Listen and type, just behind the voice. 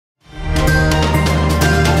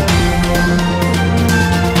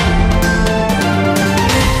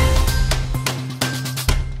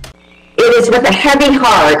with a heavy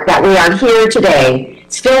heart that we are here today,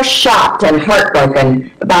 still shocked and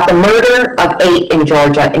heartbroken about the murder of 8 in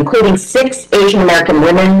Georgia, including 6 Asian American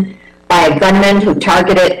women by a gunman who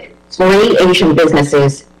targeted 3 Asian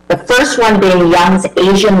businesses, the first one being Young's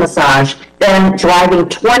Asian Massage, then driving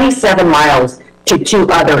 27 miles to 2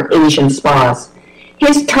 other Asian spas.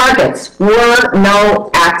 His targets were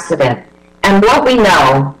no accident, and what we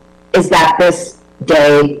know is that this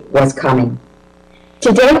day was coming.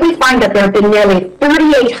 Today we find that there have been nearly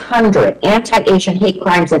 3,800 anti-Asian hate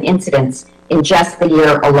crimes and incidents in just the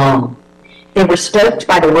year alone. They were stoked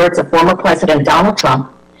by the words of former President Donald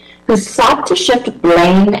Trump, who sought to shift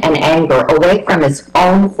blame and anger away from his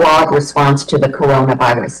own flawed response to the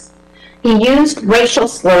coronavirus. He used racial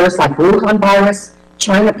slurs like Wuhan virus,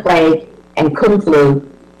 China plague, and Kung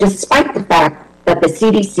flu, despite the fact that the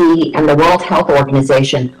CDC and the World Health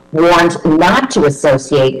Organization warned not to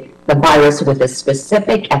associate the virus with a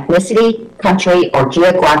specific ethnicity, country, or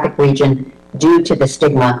geographic region due to the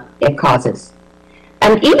stigma it causes.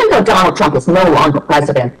 And even though Donald Trump is no longer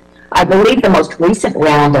president, I believe the most recent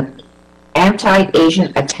round of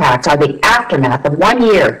anti-Asian attacks are the aftermath of 1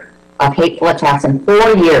 year of hateful attacks and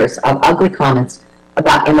 4 years of ugly comments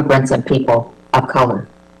about immigrants and people of color.